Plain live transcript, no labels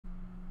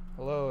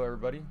Hello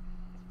everybody.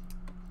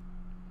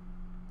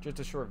 Just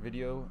a short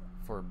video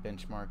for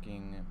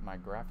benchmarking my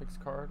graphics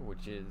card,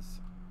 which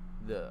is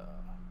the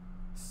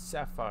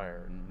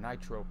Sapphire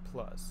Nitro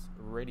Plus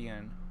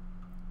Radeon,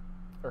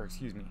 RX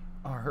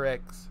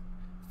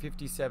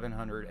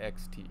 5700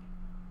 XT.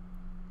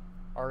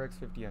 RX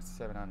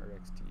 5700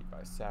 XT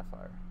by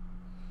Sapphire.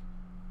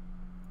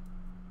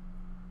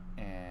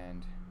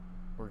 And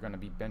we're going to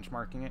be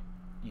benchmarking it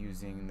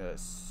using the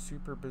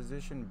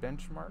Superposition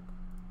benchmark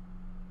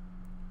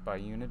by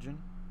UNIGINE.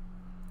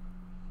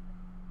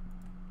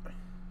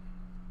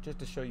 Just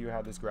to show you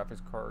how this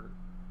graphics card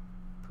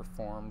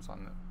performs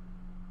on the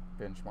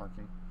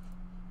benchmarking.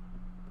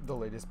 The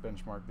latest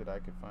benchmark that I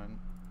could find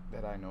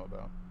that I know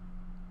about.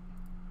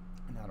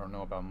 And I don't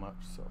know about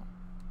much, so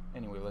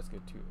anyway, let's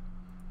get to it.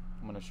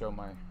 I'm going to show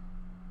my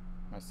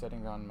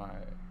settings on my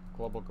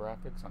global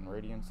graphics on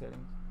Radeon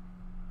settings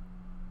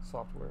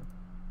software.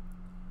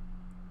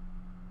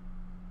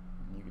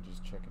 And you can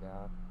just check it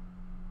out.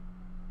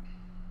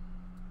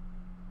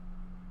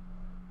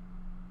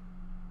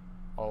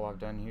 All I've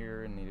done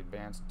here in the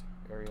advanced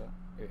area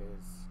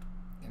is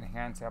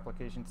enhance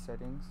application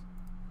settings,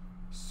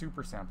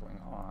 super sampling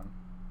on,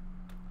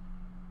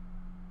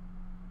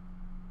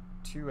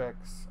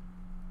 2x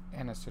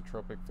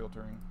anisotropic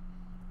filtering,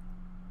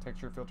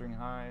 texture filtering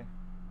high,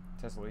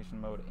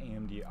 tessellation mode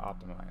AMD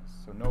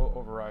optimized, so no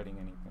overriding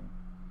anything,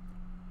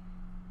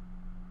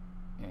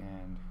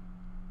 and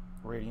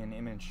Radeon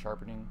image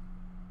sharpening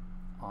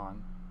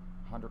on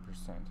 100%,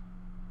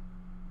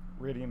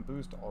 Radeon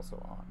boost also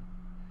on.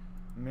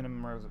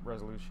 Minimum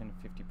resolution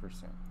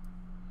 50%.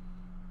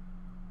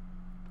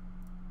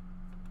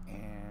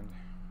 And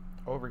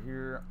over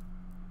here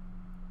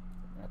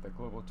at the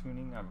global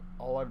tuning,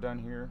 all I've done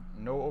here,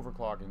 no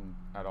overclocking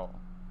at all.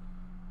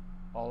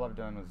 All I've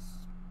done was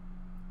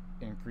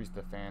increase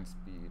the fan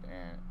speed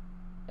and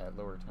at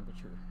lower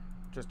temperature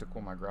just to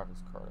cool my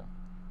graphics card off,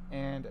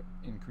 and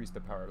increase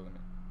the power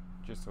limit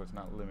just so it's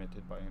not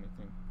limited by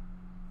anything.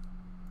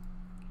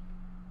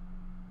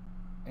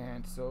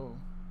 And so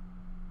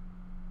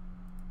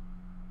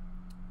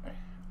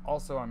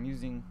also, I'm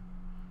using,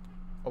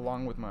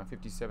 along with my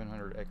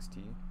 5700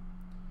 XT,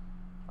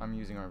 I'm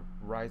using a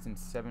Ryzen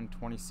 7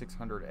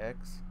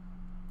 2600X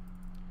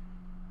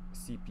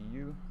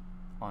CPU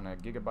on a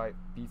Gigabyte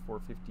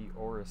B450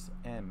 Aorus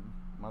M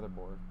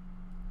motherboard,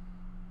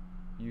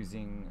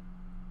 using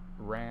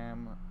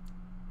RAM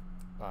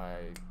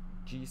by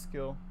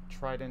G-Skill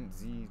Trident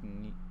Z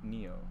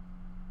Neo,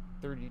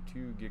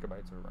 32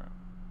 gigabytes of RAM.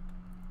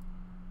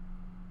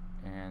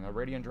 And the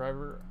Radeon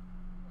Driver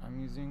I'm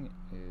using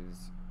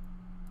is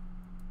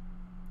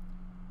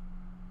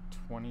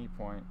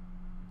 20.4.2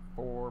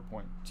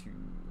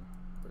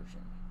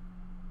 version.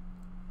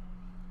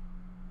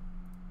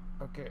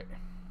 Okay,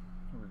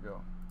 here we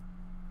go.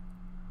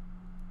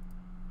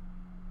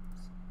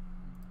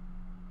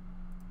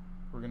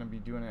 We're going to be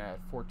doing it at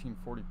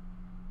 1440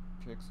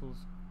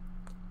 pixels,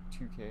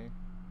 2K.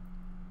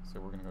 So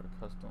we're going to go to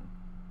custom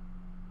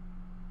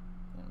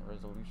and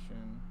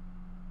resolution.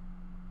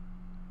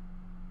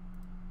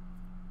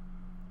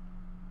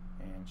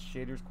 And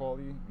shaders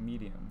quality,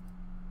 medium.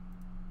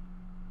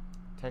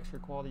 Texture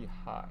quality,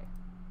 high.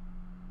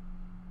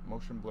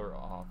 Motion blur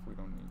off, we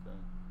don't need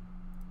that.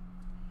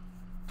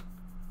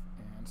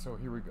 And so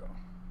here we go.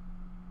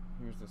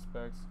 Here's the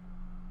specs.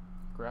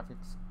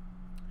 Graphics,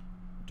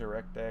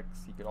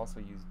 DirectX, you could also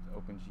use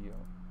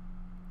OpenGL.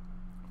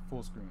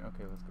 Full screen,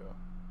 okay, let's go.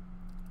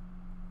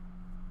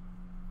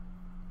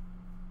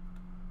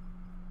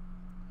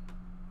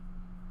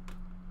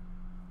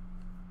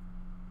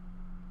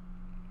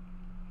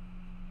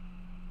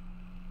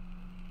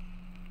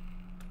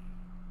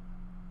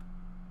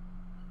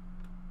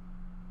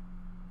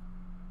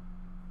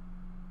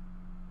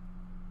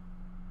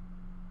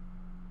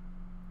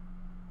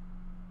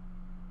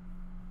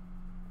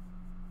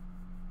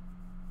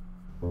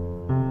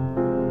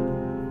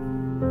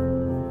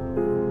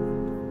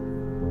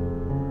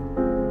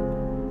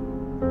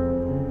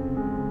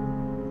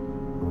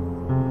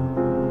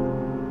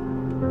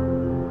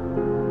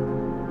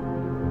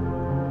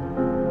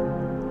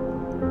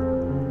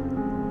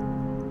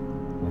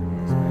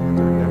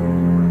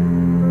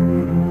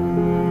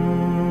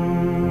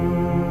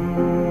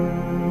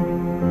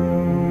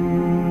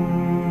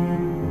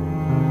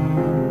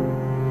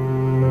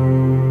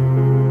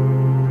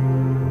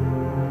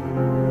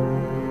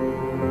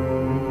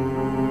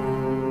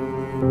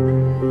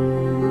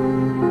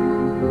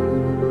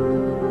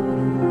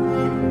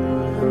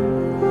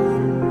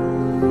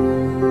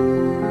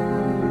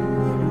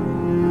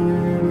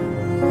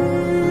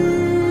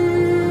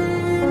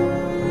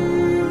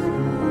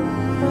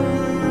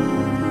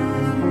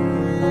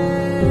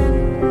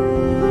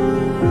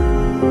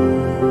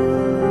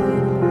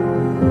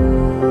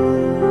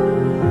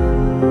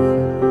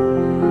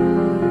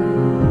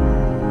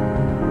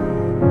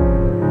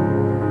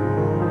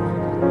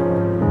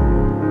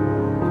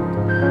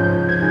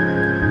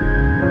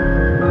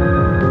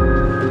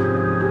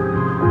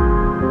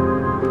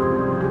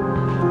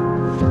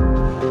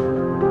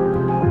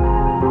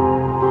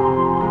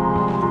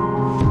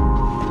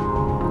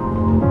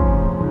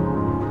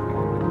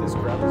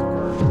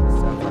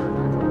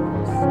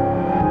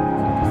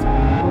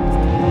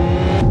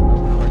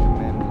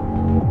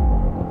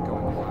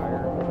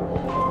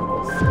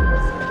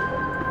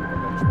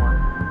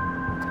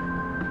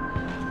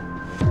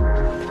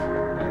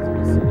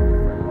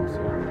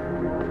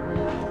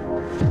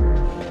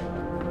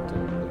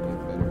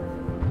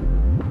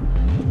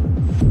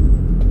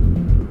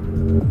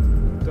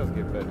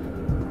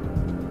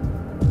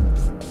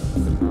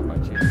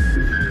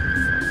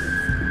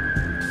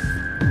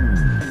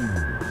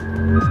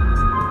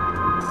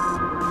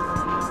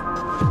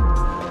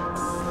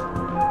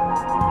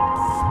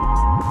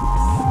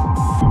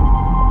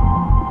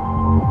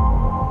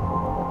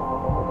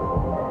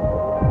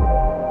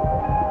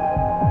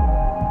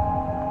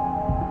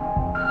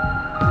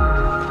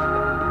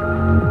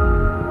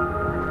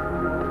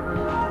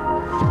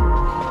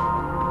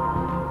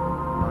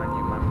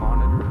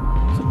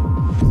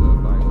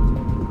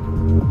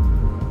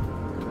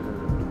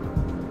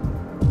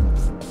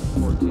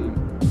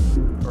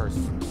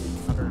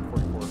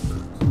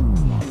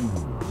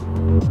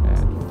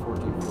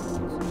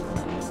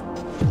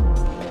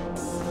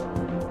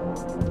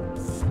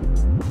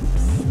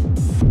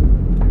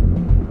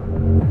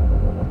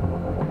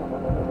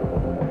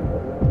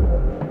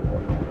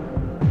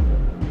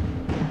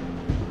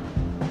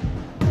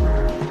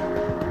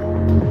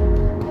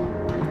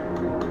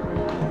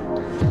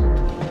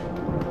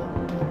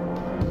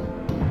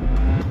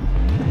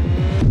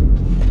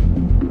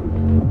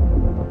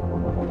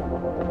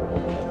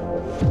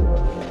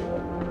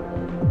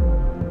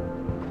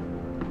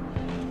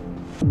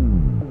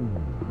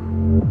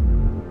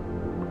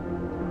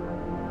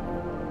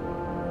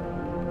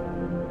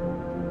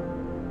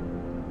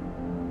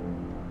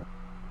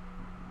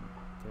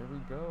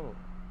 go.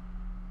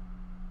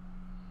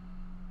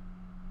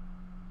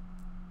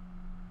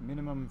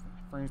 Minimum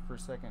frames per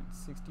second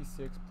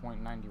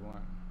 66.91,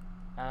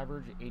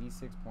 average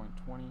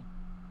 86.20,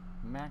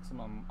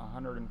 maximum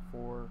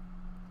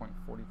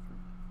 104.43.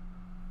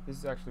 This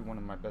is actually one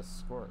of my best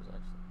scores,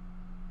 actually.